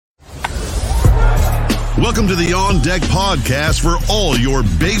Welcome to the On Deck podcast for all your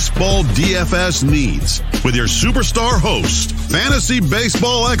baseball DFS needs with your superstar host, fantasy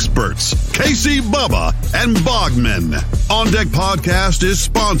baseball experts, Casey, Bubba, and Bogman. On Deck podcast is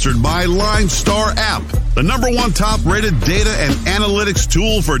sponsored by Line Star app, the #1 top-rated data and analytics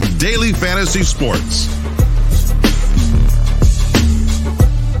tool for daily fantasy sports.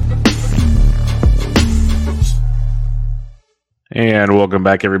 And welcome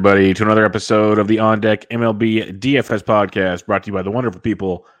back, everybody, to another episode of the On Deck MLB DFS podcast, brought to you by the wonderful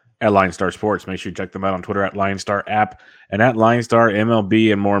people at Line Star Sports. Make sure you check them out on Twitter at Line Star app and at Line Star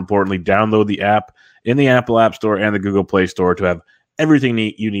MLB. And more importantly, download the app in the Apple App Store and the Google Play Store to have everything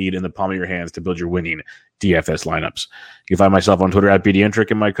you need in the palm of your hands to build your winning DFS lineups. You can find myself on Twitter at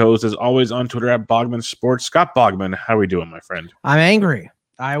BDentric and my co-host is always on Twitter at Bogman Sports. Scott Bogman, how are we doing, my friend? I'm angry.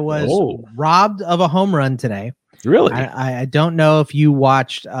 I was robbed of a home run today. Really? I don't know if you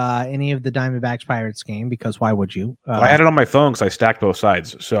watched any of the Diamondbacks Pirates game, because why would you? I had it on my phone because I stacked both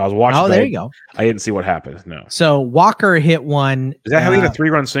sides. So I was watching. Oh, there you go. I didn't see what happened. No. So Walker hit one. Is that how he hit a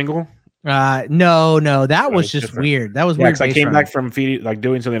 3-run single? No. That was just different. Weird. That was weird. I came back from feeding,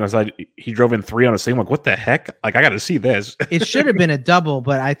 doing something. I was like, he drove in 3 on a single. I'm like, what the heck? I got to see this. It should have been a double,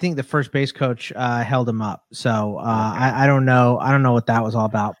 but I think the first base coach held him up. So I don't know. I don't know what that was all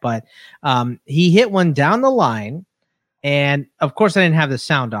about. But he hit one down the line. And of course, I didn't have the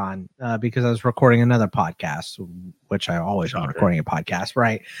sound on because I was recording another podcast, which I always am recording a podcast,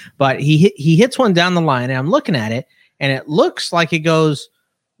 right? But he hits one down the line, and I'm looking at it, and it looks like it goes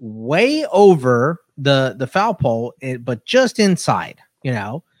way over the foul pole, but just inside,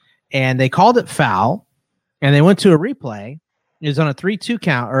 And they called it foul, and they went to a replay. It was on a 3-2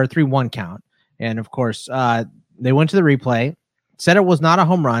 count or a 3-1 count, and of course, they went to the replay, said it was not a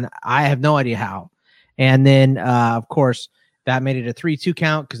home run. I have no idea how. And then, of course, that made it a 3-2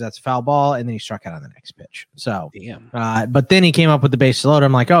 count because that's a foul ball, and then he struck out on the next pitch. So, but then he came up with the base load.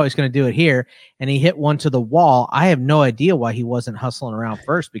 I'm like, oh, he's going to do it here, and he hit one to the wall. I have no idea why he wasn't hustling around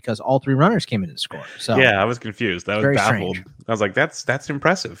first because all 3 runners came in to score. So yeah, I was confused. I was baffled. Strange. I was like, that's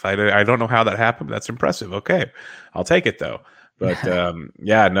impressive. I don't know how that happened. But that's impressive. Okay, I'll take it though.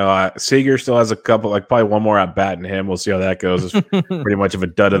 But Seager still has a couple, probably one more at bat in him. We'll see how that goes. It's pretty much of a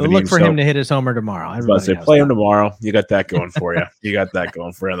dud of an look for him to hit his homer tomorrow. Play him tomorrow. You got that going for you. You got that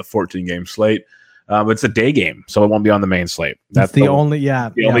going for you on the 14-game slate. It's a day game, so it won't be on the main slate. That's the only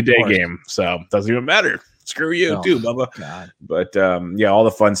day game. So it doesn't even matter. Screw you too, Bubba. God. But all the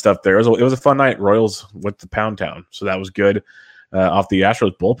fun stuff there. It was a fun night. Royals went to Pound Town, so that was good. Off the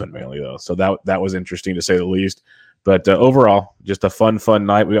Astros bullpen mainly though, so that was interesting to say the least. But overall, just a fun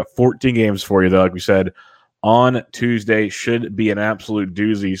night. We got 14 games for you, though. Like we said, on Tuesday should be an absolute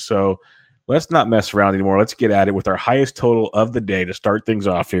doozy. So let's not mess around anymore. Let's get at it with our highest total of the day to start things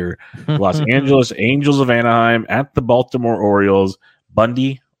off here. Los Angeles Angels of Anaheim at the Baltimore Orioles.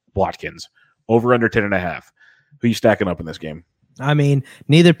 Bundy, Watkins. Over under 10.5. Who you stacking up in this game? I mean,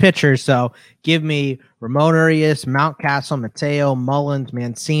 neither pitcher. So give me Ramon Urias, Mountcastle, Mateo, Mullins,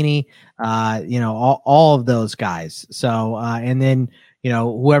 Mancini, all of those guys. So, and then,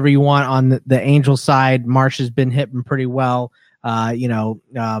 whoever you want on the Angel side, Marsh has been hitting pretty well. I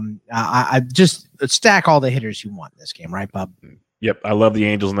just stack all the hitters you want in this game, right, Bub? Yep, I love the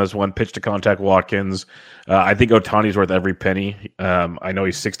Angels in this one. Pitch to contact Watkins. I think Ohtani's worth every penny. I know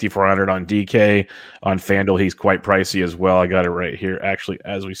he's 6,400 on DK. On FanDuel, he's quite pricey as well. I got it right here, actually,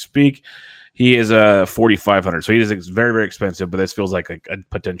 as we speak. He is 4,500, so he is very, very expensive. But this feels like a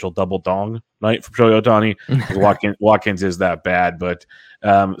potential double dong night for Shohei Ohtani. Watkins is that bad, but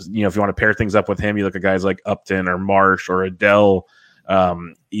if you want to pair things up with him, you look at guys like Upton or Marsh or Adele. I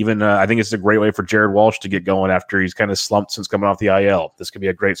think it's a great way for Jared Walsh to get going after he's kind of slumped since coming off the IL. This could be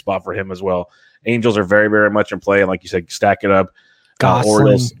a great spot for him as well. Angels are very, very much in play, and like you said, stack it up.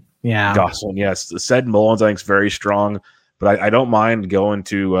 Orioles, Gosselin, yes. Said Mullins, I think, is very strong, but I don't mind going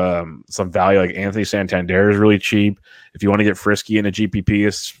to some value. Like Anthony Santander is really cheap. If you want to get frisky in a GPP,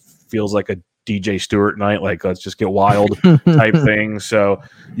 this feels like a DJ Stewart night, like let's just get wild type thing. So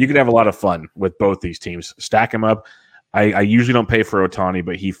you can have a lot of fun with both these teams. Stack them up. I usually don't pay for Ohtani,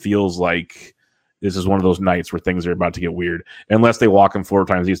 but he feels like this is one of those nights where things are about to get weird. Unless they walk him 4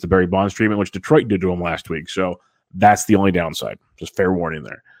 times, he gets the Barry Bonds treatment, which Detroit did to him last week. So that's the only downside. Just fair warning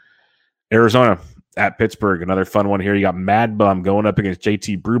there. Arizona at Pittsburgh, another fun one here. You got Mad Bum going up against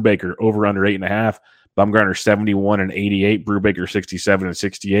JT Brubaker, over under 8.5. Bumgarner 71 and 88, Brubaker 67 and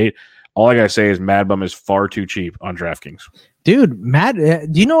 68. All I gotta say is Mad Bum is far too cheap on DraftKings. Dude,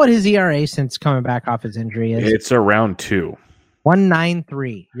 do you know what his ERA since coming back off his injury is? It's around 2.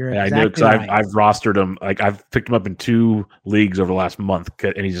 193. You're exactly I know because I've rostered him. Like I've picked him up in 2 leagues over the last month,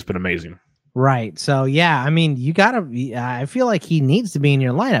 and he's just been amazing. Right. So yeah, I mean, you gotta. I feel like he needs to be in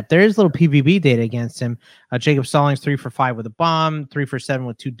your lineup. There is little PBB data against him. Jacob Stallings 3 for 5 with a bomb, 3 for 7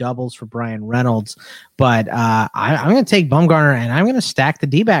 with 2 doubles for Brian Reynolds. But I'm going to take Bumgarner and I'm going to stack the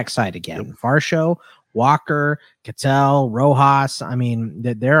D-back side again. Yep. Varsho, Walker, Cattell, Rojas. I mean,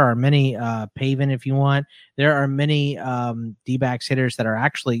 there are many Pavin if you want. There are many D-backs hitters that are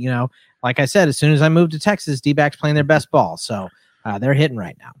actually, you know, like I said, as soon as I moved to Texas, D-backs playing their best ball. So they're hitting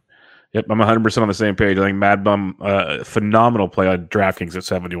right now. Yep, I'm 100% on the same page. I think Mad Bum, phenomenal play on DraftKings at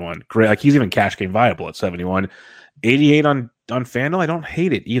 71. Great, like he's even cash game viable at 71. 88 on FanDuel. I don't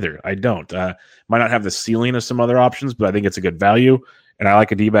hate it either. I don't. Might not have the ceiling of some other options, but I think it's a good value. And I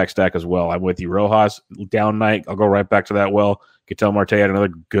like a D-back stack as well. I'm with you. Rojas, down night. I'll go right back to that well. Ketel Marte had another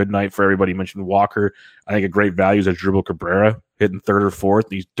good night for everybody. You mentioned Walker. I think a great value is Asdrubal Cabrera, hitting third or fourth.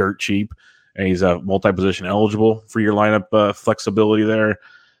 He's dirt cheap, and he's multi-position eligible for your lineup flexibility there.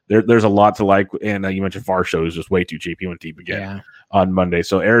 There's a lot to like, and you mentioned Varsho is just way too cheap. He went deep again on Monday.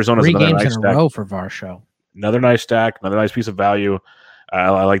 So Arizona's 3 another games nice in stack. a row for Varsho. Another nice stack, another nice piece of value. I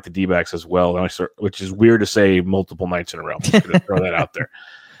like the D-backs as well, which is weird to say multiple nights in a row. I'm just going to throw that out there.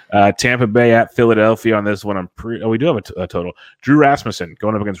 Tampa Bay at Philadelphia on this one. We do have a total. Drew Rasmussen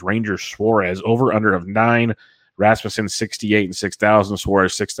going up against Ranger Suarez. Over under of 9. Rasmussen 68 and 6,000.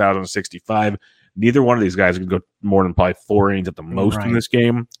 Suarez 6,065. Neither one of these guys can go more than probably 4 innings at the most in this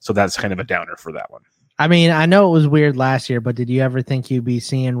game. So that's kind of a downer for that one. I mean, I know it was weird last year, but did you ever think you'd be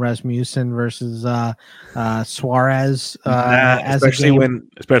seeing Rasmussen versus Suarez? Especially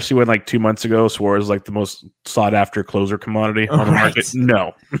when like 2 months ago, Suarez was like the most sought after closer commodity on the market.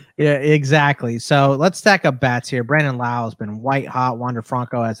 No. Yeah, exactly. So let's stack up bats here. Brandon Lau has been white hot. Wander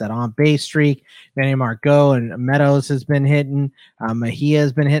Franco has that on base streak. Manny Margot and Meadows has been hitting. Mejia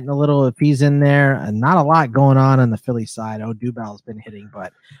has been hitting a little if he's in there. Not a lot going on the Philly side. Odubel has been hitting,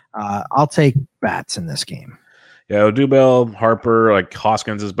 but I'll take bats in this game. Yeah, Odubel, Harper, like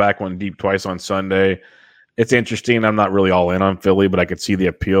Hoskins is back, went deep twice on Sunday. It's interesting. I'm not really all in on Philly, but I could see the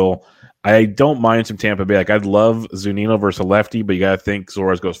appeal. I don't mind some Tampa Bay. Like I'd love Zunino versus a lefty, but you got to think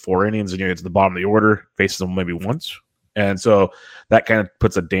Suarez goes 4 innings and you get to the bottom of the order, faces them maybe once. And so that kind of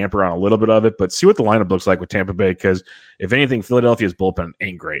puts a damper on a little bit of it. But see what the lineup looks like with Tampa Bay, because if anything, Philadelphia's bullpen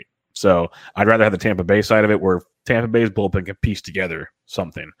ain't great. So I'd rather have the Tampa Bay side of it where Tampa Bay's bullpen can piece together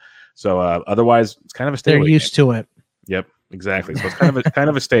something. So otherwise, it's kind of a stay away. They're used to it. Yep, exactly. So it's kind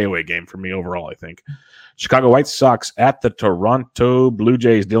of a stay away game for me overall, I think. Chicago White Sox at the Toronto Blue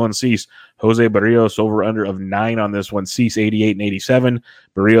Jays. Dylan Cease, Jose Barrios over under of 9 on this one. Cease 88 and 87,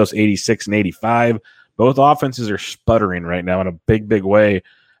 Barrios 86 and 85. Both offenses are sputtering right now in a big way.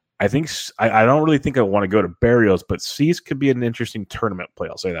 I think I don't really think I want to go to Barrios, but Cease could be an interesting tournament play.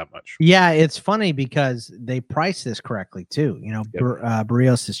 I'll say that much. Yeah, it's funny because they price this correctly too. You know, yep.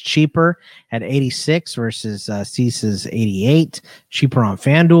 Barrios is cheaper at 86 versus Cease is 88, cheaper on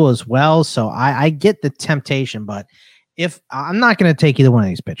FanDuel as well. So I get the temptation, but if I'm not going to take either one of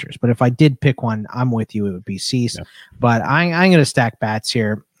these pitchers, but if I did pick one, I'm with you. It would be Cease. Yeah. But I'm going to stack bats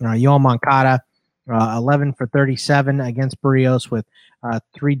here. Yoel Moncada, 11 for 37 against Barrios with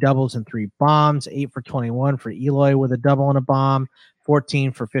 3 doubles and 3 bombs, 8 for 21 for Eloy with a double and a bomb,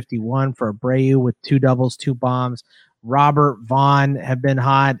 14 for 51 for Abreu with 2 doubles, 2 bombs. Robert Vaughn have been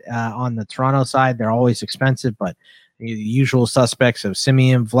hot on the Toronto side. They're always expensive, but the usual suspects of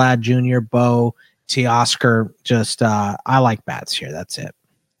Simeon, Vlad Jr., Bo, Teoscar. Just I like bats here. That's it.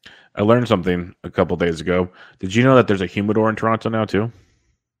 I learned something a couple days ago. Did you know that there's a humidor in Toronto now too?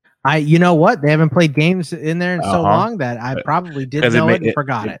 You know what? They haven't played games in there in so long that I probably didn't know it and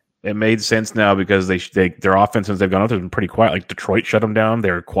forgot it. It made sense now because their offense since they've gone up has been pretty quiet. Like Detroit shut them down.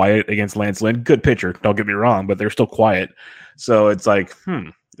 They're quiet against Lance Lynn. Good pitcher, don't get me wrong, but they're still quiet. So it's like,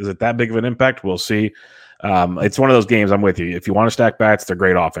 is it that big of an impact? We'll see. It's one of those games. I'm with you. If you want to stack bats, they're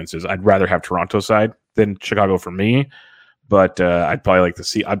great offenses. I'd rather have Toronto side than Chicago for me, but I'd probably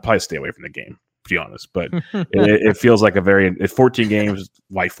stay away from the game, to be honest. But it feels like 14 games.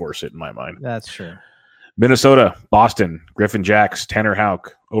 Why force it in my mind? That's true. Minnesota, Boston, Griffin Jacks, Tanner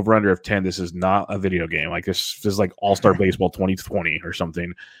Houck, over under of 10. This is not a video game. Like this is like All-Star Baseball 2020 or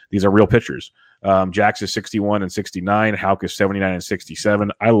something. These are real pitchers. Jacks is 61 and 69. Houck is 79 and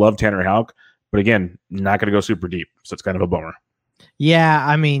 67. I love Tanner Houck, but again, not going to go super deep. So it's kind of a bummer. Yeah,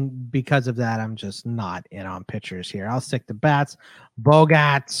 I mean, because of that, I'm just not in on pitchers here. I'll stick to bats.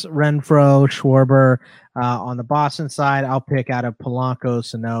 Bogats, Renfroe, Schwarber. On the Boston side, I'll pick out of Polanco,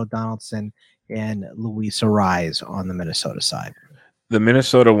 Sano, Donaldson, and Luis Arraez on the Minnesota side. The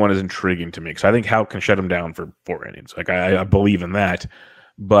Minnesota one is intriguing to me because I think Houck can shut him down for 4 innings. Like I believe in that,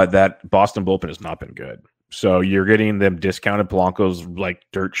 but that Boston bullpen has not been good. So you're getting them discounted. Polanco's like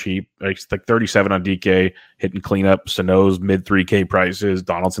dirt cheap. It's like 37 on DK, hitting cleanup. Sano's mid 3K prices.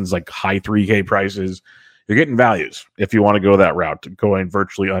 Donaldson's like high 3K prices. You're getting values if you want to go that route, going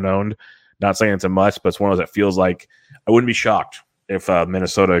virtually unowned. Not saying it's a must, but it's one of those that feels like I wouldn't be shocked if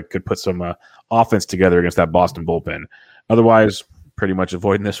Minnesota could put some offense together against that Boston bullpen. Otherwise, pretty much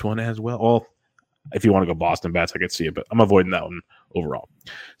avoiding this one as well. Well, if you want to go Boston bats, I could see it, but I'm avoiding that one overall.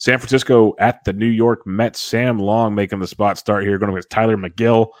 San Francisco at the New York Mets. Sam Long making the spot start here, going with Tyler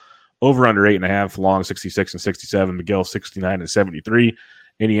McGill. Over under 8.5. Long 66 and 67. McGill 69 and 73.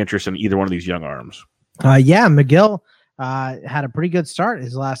 Any interest in either one of these young arms? Yeah, McGill had a pretty good start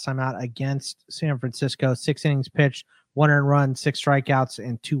his last time out against San Francisco. 6 innings pitched, 1 earned run, 6 strikeouts,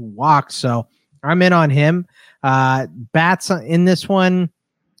 and 2 walks. So I'm in on him. Bats in this one,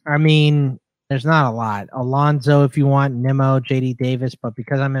 I mean, there's not a lot. Alonso, if you want, Nimmo, JD Davis, but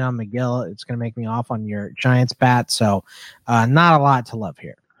because I'm in on McGill, it's going to make me off on your Giants bat. So not a lot to love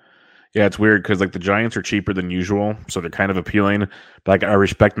here. Yeah, it's weird because like the Giants are cheaper than usual, so they're kind of appealing. But like I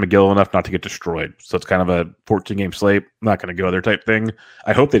respect McGill enough not to get destroyed, so it's kind of a 14-game slate. I'm not going to go there type thing.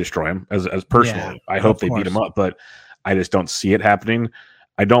 I hope they destroy him as personally. Yeah, I hope they beat him up, but I just don't see it happening.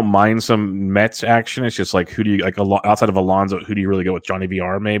 I don't mind some Mets action. It's just like who do you like outside of Alonso? Who do you really go with? Johnny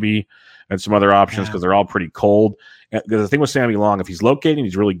VR maybe, and some other options because they're all pretty cold. And the thing with Sammy Long, if he's locating,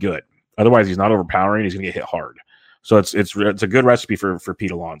 he's really good. Otherwise, he's not overpowering. He's going to get hit hard. So it's a good recipe for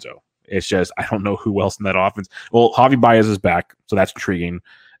Pete Alonso. It's just I don't know who else in that offense. Well, Javi Baez is back, so that's intriguing.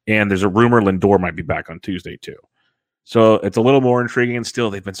 And there's a rumor Lindor might be back on Tuesday too. So it's a little more intriguing. And still,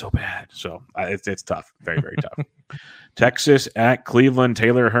 they've been so bad. So it's tough, very very tough. Texas at Cleveland.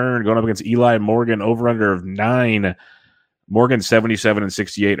 Taylor Hearn going up against Eli Morgan. Over under of 9. Morgan 77 and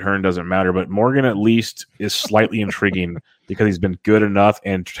 68. Hearn doesn't matter, but Morgan at least is slightly intriguing because he's been good enough,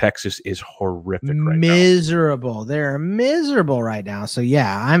 and Texas is horrific right now. Miserable. They're miserable right now. So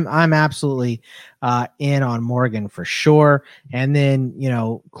yeah, I'm absolutely in on Morgan for sure. And then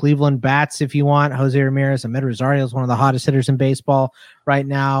Cleveland bats if you want. Jose Ramirez, Ahmed Rosario is one of the hottest hitters in baseball right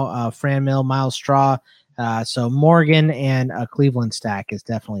now. Fran Mill, Miles Straw. So Morgan and a Cleveland stack is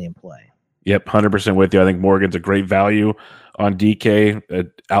definitely in play. Yep, 100% with you. I think Morgan's a great value on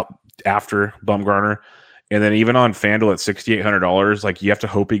DK out after Bumgarner. And then even on FanDuel at $6,800, like you have to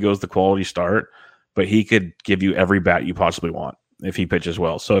hope he goes the quality start, but he could give you every bat you possibly want if he pitches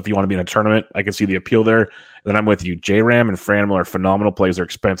well. So if you want to be in a tournament, I can see the appeal there. Then I'm with you. J-Ram and Franmil are phenomenal plays. They're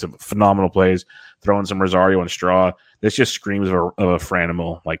expensive, phenomenal plays. Throwing some Rosario and Straw. This just screams of a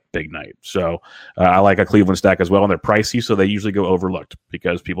Franmil like big night. So I like a Cleveland stack as well, and they're pricey, so they usually go overlooked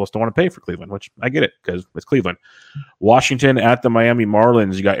because people still want to pay for Cleveland, which I get it because it's Cleveland. Washington at the Miami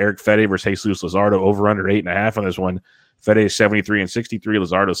Marlins. You got Eric Fede versus Jesus Luzardo. Over under 8.5 on this one. Fede is 73 and 63.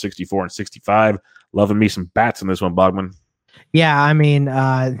 Luzardo 64 and 65. Loving me some bats in this one, Bogman. Yeah, I mean,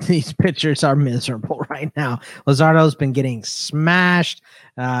 these pitchers are miserable right now. Luzardo's been getting smashed.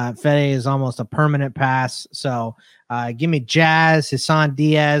 Fede is almost a permanent pass. So give me Jazz, Hassan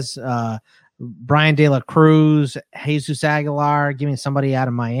Diaz, Brian De La Cruz, Jesus Aguilar. Give me somebody out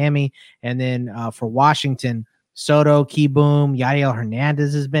of Miami. And then for Washington, Soto, Keyboom, Yadiel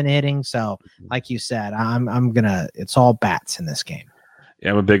Hernandez has been hitting. So like you said, it's all bats in this game.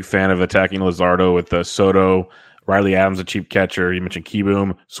 Yeah, I'm a big fan of attacking Luzardo with Soto. Riley Adams, a cheap catcher. You mentioned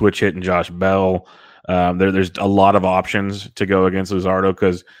Keyboom, switch hit, and Josh Bell. There's a lot of options to go against Luzardo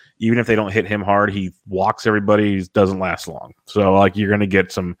because even if they don't hit him hard, he walks everybody. He doesn't last long. So like you're going to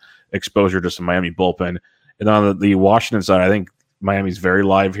get some exposure to some Miami bullpen. And on the Washington side, I think Miami's very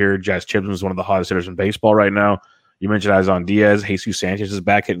live here. Jazz Chisholm is one of the hottest hitters in baseball right now. You mentioned Azon Diaz. Jesus Sanchez is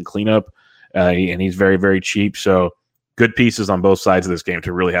back hitting cleanup, and he's very, very cheap. So good pieces on both sides of this game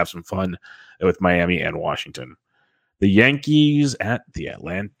to really have some fun with Miami and Washington. The Yankees at the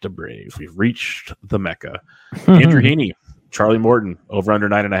Atlanta Braves. We've reached the Mecca. Andrew Heaney, Charlie Morton, over under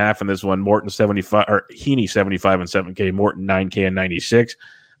 9.5 in this one. Morton 75 or Heaney 75 and 7K. Morton 9K and 96.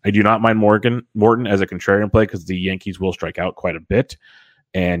 I do not mind Morton as a contrarian play because the Yankees will strike out quite a bit,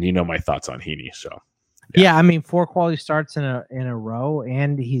 and you know my thoughts on Heaney. So yeah, I mean 4 quality starts in a row,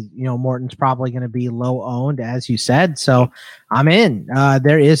 and he's Morton's probably going to be low owned as you said. So I'm in.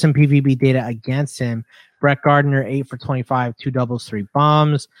 There is some PVB data against him. Brett Gardner, 8 for 25, 2 doubles, 3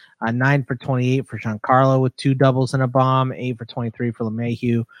 bombs, 9 for 28 for Giancarlo with 2 doubles and a bomb, 8 for 23 for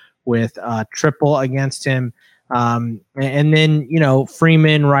LeMahieu with triple against him. And then,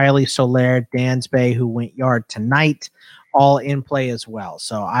 Freeman, Riley, Soler, Dansby, who went yard tonight, all in play as well.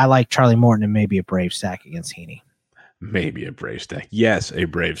 So I like Charlie Morton and maybe a Brave stack against Heaney. Maybe a Brave stack. Yes, a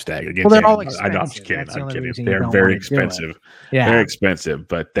Brave stack. Well, they're all expensive. I'm just kidding. That's the I'm only kidding. reason you They're don't very wanna do it. expensive. Yeah. Very expensive.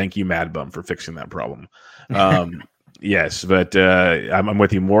 But thank you, Mad Bum, for fixing that problem. Yes, but I'm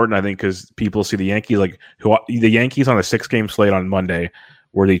with you, Morton. I think because people see the Yankees the Yankees on a 6-game slate on Monday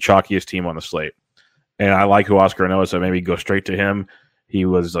were the chalkiest team on the slate, and I like Huascar Ynoa, so maybe go straight to him. He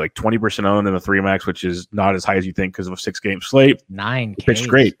was like 20% owned in the 3-max, which is not as high as you think because of a 6-game slate. 9K. He pitched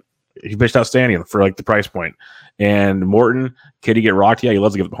great. He pitched outstanding for like the price point. And Morton, could he get rocked? Yeah, he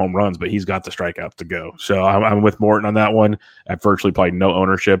loves to give home runs, but he's got the strikeouts to go. So I'm with Morton on that one at virtually probably no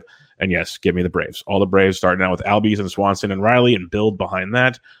ownership. And yes, give me the Braves. All the Braves starting out with Albies and Swanson and Riley and build behind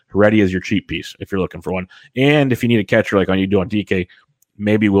that. Heredia is your cheap piece if you're looking for one. And if you need a catcher like you do on DK,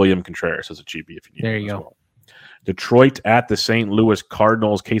 maybe William Contreras as a cheapie if you need. There you go. Well. Detroit at the St. Louis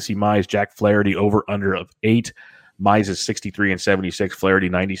Cardinals. Casey Mize, Jack Flaherty over under of 8. Mize is 63 and 76. Flaherty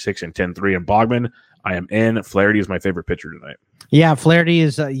 96 and 10-3. And Bogman, I am in. Flaherty is my favorite pitcher tonight. Yeah, Flaherty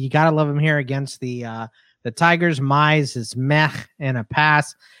is. You gotta love him here against the Tigers. Mize is meh and a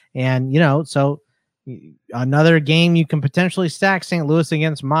pass, and so another game you can potentially stack St. Louis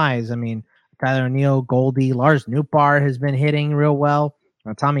against Mize. I mean, Tyler O'Neill, Goldie, Lars Nootbaar has been hitting real well.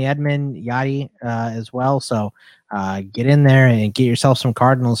 Tommy Edman, Yachty as well. So get in there and get yourself some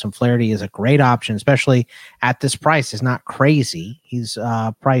Cardinals. And Flaherty is a great option, especially at this price. It's not crazy. He's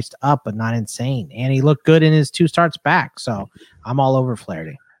priced up, but not insane. And he looked good in his 2 starts back. So I'm all over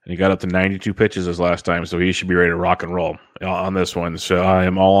Flaherty. And he got up to 92 pitches his last time, so he should be ready to rock and roll on this one. So I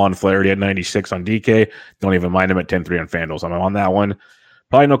am all on Flaherty at 96 on DK. Don't even mind him at 10-3 on FanDuel. So I'm on that one.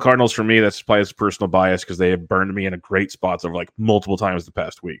 Probably no Cardinals for me. That's probably his personal bias because they have burned me in a great spots over multiple times the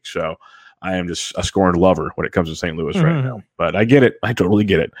past week. So I am just a scorned lover when it comes to St. Louis right now. But I get it. I totally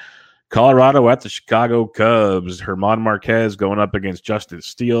get it. Colorado at the Chicago Cubs. Herman Marquez going up against Justin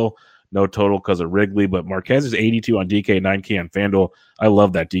Steele. No total because of Wrigley, but Marquez is 82 on DK, 9K on FanDuel. I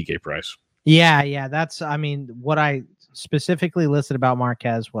love that DK price. Yeah. That's, what I specifically listed about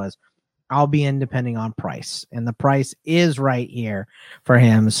Marquez was I'll be in depending on price, and the price is right here for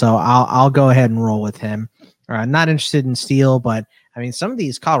him. So I'll go ahead and roll with him. Not interested in Steele, but some of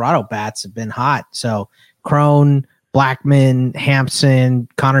these Colorado bats have been hot. So Crone, Blackman, Hampson,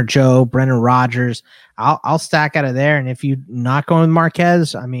 Connor Joe, Brendan Rodgers, I'll stack out of there. And if you're not going with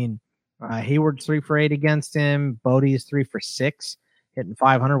Marquez, Hayward's 3 for 8 against him. Bodie's 3 for 6. Hitting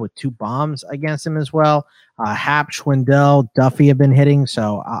 500 with 2 bombs against him as well. Happ, Schwindel, Duffy have been hitting,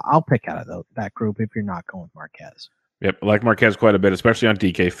 so I'll pick out of that group if you're not going with Marquez. Yep, I like Marquez quite a bit, especially on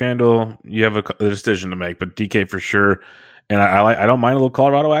DK. FanDuel, you have a decision to make, but DK for sure. And I don't mind a little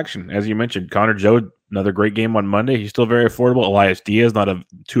Colorado action. As you mentioned, Connor Joe, another great game on Monday. He's still very affordable. Elias Diaz, not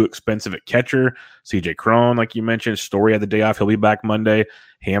too expensive at catcher. CJ Cron, like you mentioned. Story had the day off. He'll be back Monday.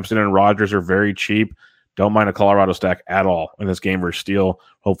 Hampson and Rodgers are very cheap. Don't mind a Colorado stack at all in this game versus Steele.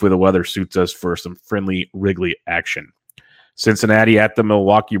 Hopefully the weather suits us for some friendly Wrigley action. Cincinnati at the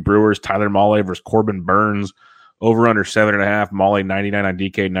Milwaukee Brewers. Tyler Mahle versus Corbin Burns. Over under 7.5. Mahle 99 on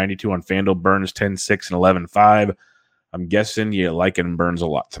DK, 92 on FanDuel. Burns 10-6 and 11-5. I'm guessing you liking Burns a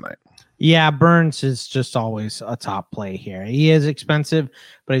lot tonight. Yeah, Burns is just always a top play here. He is expensive,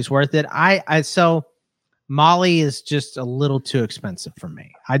 but he's worth it. So Mahle is just a little too expensive for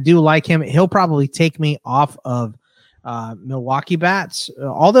me. I do like him. He'll probably take me off of Milwaukee bats,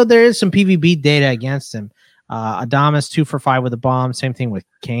 although there is some PVB data against him. Adames 2 for 5 with a bomb. Same thing with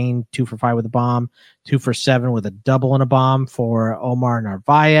Kane, 2 for 5 with a bomb. 2 for 7 with a double and a bomb for Omar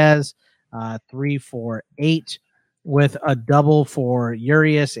Narvaez. 3 for 8 with a double for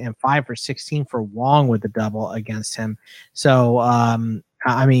Urias, and 5 for 16 for Wong with a double against him. So,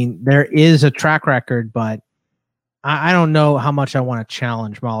 there is a track record, but I don't know how much I want to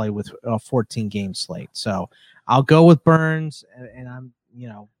challenge Mahle with a 14-game slate. So I'll go with Burns, and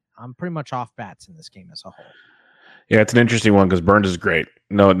I'm pretty much off bats in this game as a whole. Yeah, it's an interesting one because Burns is great.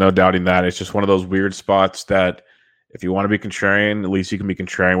 No doubting that. It's just one of those weird spots that if you want to be contrarian, at least you can be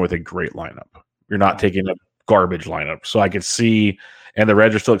contrarian with a great lineup. You're not taking a garbage lineup. So I could see, and the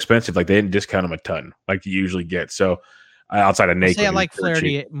Reds are still expensive. They didn't discount them a ton like you usually get. So outside of Nate, I like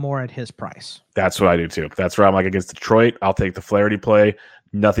Flaherty more at his price. That's what I do too. That's where I'm against Detroit. I'll take the Flaherty play.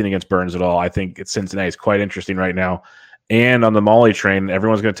 Nothing against Burns at all. I think Cincinnati is quite interesting right now. And on the Mahle train,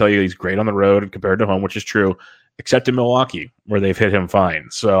 everyone's going to tell you he's great on the road compared to home, which is true, except in Milwaukee where they've hit him fine.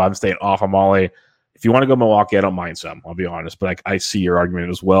 So I'm staying off of Mahle. If you want to go Milwaukee, I don't mind some. I'll be honest, but I see your argument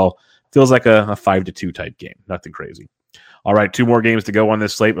as well. Feels like a 5-2 type game. Nothing crazy. All right, 2 more games to go on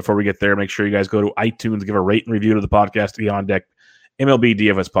this slate. Before we get there, make sure you guys go to iTunes, give a rate and review to the podcast, the On Deck MLB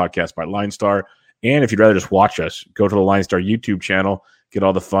DFS podcast by Line Star. And if you'd rather just watch us, go to the Line Star YouTube channel, get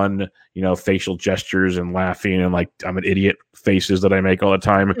all the fun, facial gestures and laughing and like I'm an idiot faces that I make all the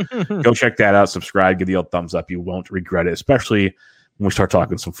time. Go check that out. Subscribe, give the old thumbs up. You won't regret it, especially when we start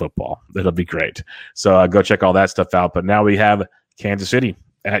talking some football. That'll be great. So go check all that stuff out. But now we have Kansas City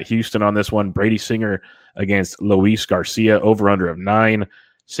at Houston on this one. Brady Singer against Luis Garcia, over under of 9.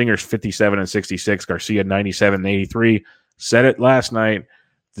 Singer's 57-66, Garcia 97-83. Said it last night.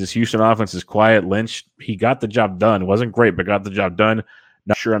 This Houston offense is quiet. Lynch, he got the job done. It wasn't great, but got the job done.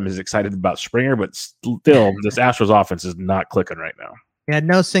 Not sure I'm as excited about Springer, but still, this Astros offense is not clicking right now. Yeah,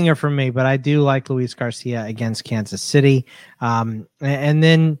 no Singer for me, but I do like Luis Garcia against Kansas City. And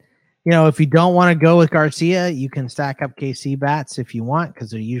then, if you don't want to go with Garcia, you can stack up KC bats if you want,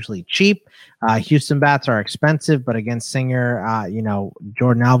 because they're usually cheap. Houston bats are expensive, but against Singer,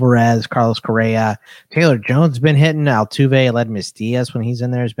 Jordan Alvarez, Carlos Correa, Taylor Jones been hitting. Altuve, Aledmys Diaz, when he's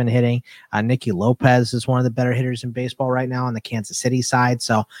in there, has been hitting. Nicky Lopez is one of the better hitters in baseball right now on the Kansas City side.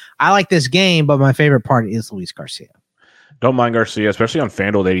 So I like this game, but my favorite part is Luis Garcia. Don't mind Garcia, especially on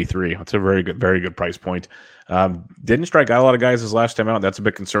FanDuel at 83. That's a very good price point. Didn't strike out a lot of guys his last time out. That's a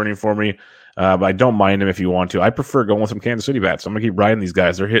bit concerning for me, but I don't mind him if you want to. I prefer going with some Kansas City bats. I'm going to keep riding these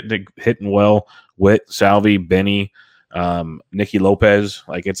guys. They're hitting well. Witt, Salvi, Benny, Nicky Lopez.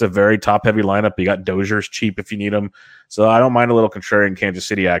 Like, it's a very top-heavy lineup. You got Dozier's cheap if you need them. So I don't mind a little contrarian Kansas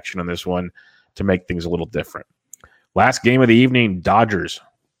City action on this one to make things a little different. Last game of the evening, Dodgers,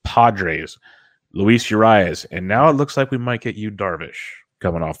 Padres. Luis Urias, and now it looks like we might get Yu Darvish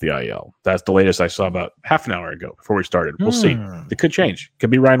coming off the IL. That's the latest I saw about half an hour ago before we started. We'll see. It could change. Could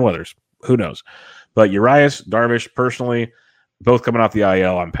be Ryan Weathers. Who knows? But Urias, Darvish, personally, both coming off the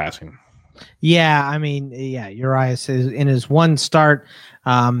IL, I'm passing. Yeah, Urias is in his one start.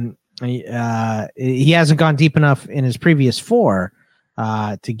 He hasn't gone deep enough in his previous 4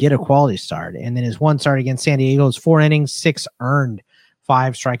 to get a quality start. And then his one start against San Diego is 4 innings, 6 earned.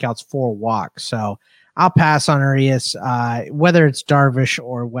 5 strikeouts, 4 walks. So I'll pass on Urias. Whether it's Darvish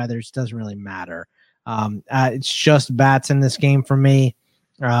or Weathers doesn't really matter. It's just bats in this game for me.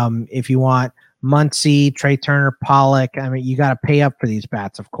 If you want Muncy, Trey Turner, Pollock, you got to pay up for these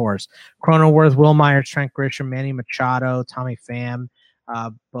bats, of course. Cronenworth, Will Myers, Trent Grisham, Manny Machado, Tommy Pham.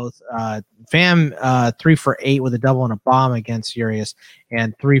 Both Pham 3 for 8 with a double and a bomb against Urias,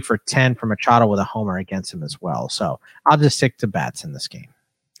 and 3 for 10 for Machado with a homer against him as well. So I'll just stick to bats in this game.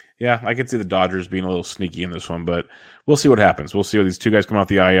 Yeah, I could see the Dodgers being a little sneaky in this one, but we'll see what happens. We'll see how these two guys come off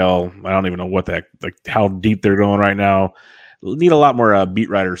the IL. I don't even know how deep they're going right now. Need a lot more beat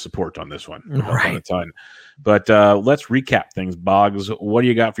writer support on this one. Right. A ton. But let's recap things. Boggs, what do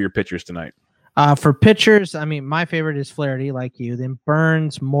you got for your pitchers tonight? For pitchers, my favorite is Flaherty, like you. Then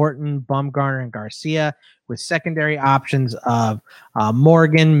Burns, Morton, Bumgarner, and Garcia, with secondary options of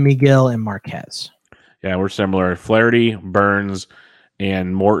Morgan, Miguel, and Marquez. Yeah, we're similar. Flaherty, Burns,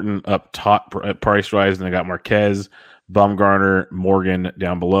 and Morton up top price-wise. And they got Marquez, Bumgarner, Morgan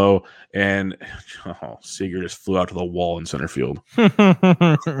down below. And Seager just flew out to the wall in center field. You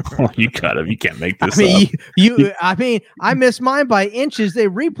got him. You can't make this up. I missed mine by inches. They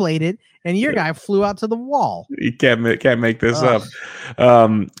replayed it. And your guy flew out to the wall. You can't make this up.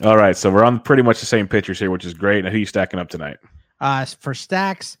 All right, so we're on pretty much the same pitchers here, which is great. Now, who are you stacking up tonight? For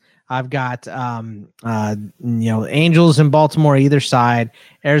stacks, I've got Angels in Baltimore either side,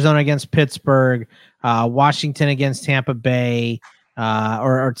 Arizona against Pittsburgh, Washington against Tampa Bay,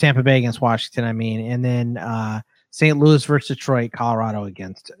 or Tampa Bay against Washington. And then St. Louis versus Detroit, Colorado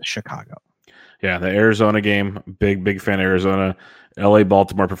against Chicago. Yeah, the Arizona game, big fan of Arizona. LA,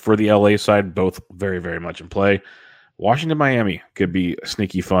 Baltimore, prefer the LA side, both very, very much in play. Washington, Miami could be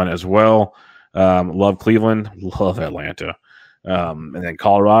sneaky fun as well. Love Cleveland, love Atlanta. And then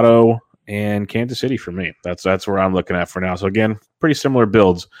Colorado and Kansas City for me. That's where I'm looking at for now. So again, pretty similar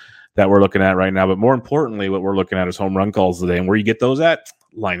builds that we're looking at right now. But more importantly, what we're looking at is home run calls today. And where you get those at?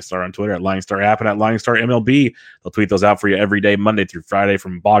 Line Star on Twitter, at Line Star app, and at Line Star MLB. They'll tweet those out for you every day, Monday through Friday,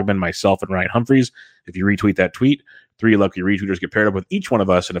 from Bogman, myself, and Ryan Humphreys. If you retweet that tweet, 3 lucky retweeters get paired up with each one of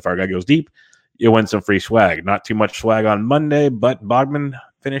us, and if our guy goes deep, you win some free swag. Not too much swag on Monday, but Bogman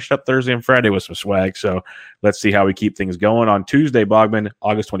finished up Thursday and Friday with some swag, so let's see how we keep things going. On Tuesday, Bogman,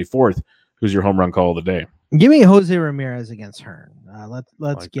 August 24th, who's your home run call of the day? Give me Jose Ramirez against Hearn.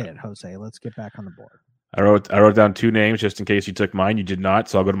 Let's get it, Jose. Let's get back on the board. I wrote down 2 names just in case you took mine. You did not,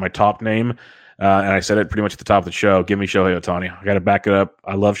 so I'll go to my top name. And I said it pretty much at the top of the show. Give me Shohei Ohtani. I got to back it up.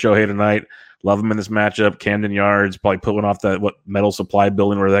 I love Shohei tonight. Love him in this matchup. Camden Yards, probably pulling off that metal supply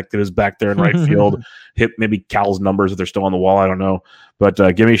building where that kid is back there in right field. Hit maybe Cal's numbers if they're still on the wall. I don't know. But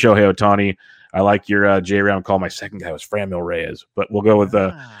give me Shohei Ohtani. I like your J-Ram call. My second guy was Franmil Reyes, but we'll go with we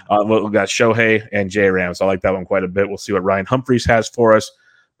got Shohei and J-Ram. So I like that one quite a bit. We'll see what Ryan Humphreys has for us,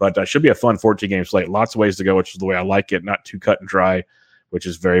 but should be a fun 14-game slate. Lots of ways to go, which is the way I like it. Not too cut and dry, which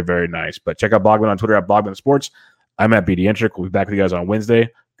is very, very nice. But check out Bogman on Twitter at Bogman Sports. I'm at BD Intric. We'll be back with you guys on Wednesday.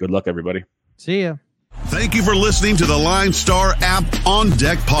 Good luck, everybody. See ya. Thank you for listening to the Line Star App On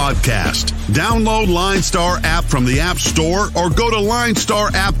Deck podcast. Download Line Star app from the App Store or go to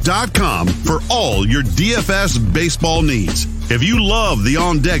linestarapp.com for all your DFS baseball needs. If you love the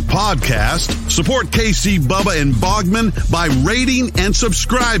On Deck podcast, support KC, Bubba, and Bogman by rating and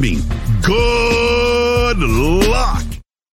subscribing. Good luck.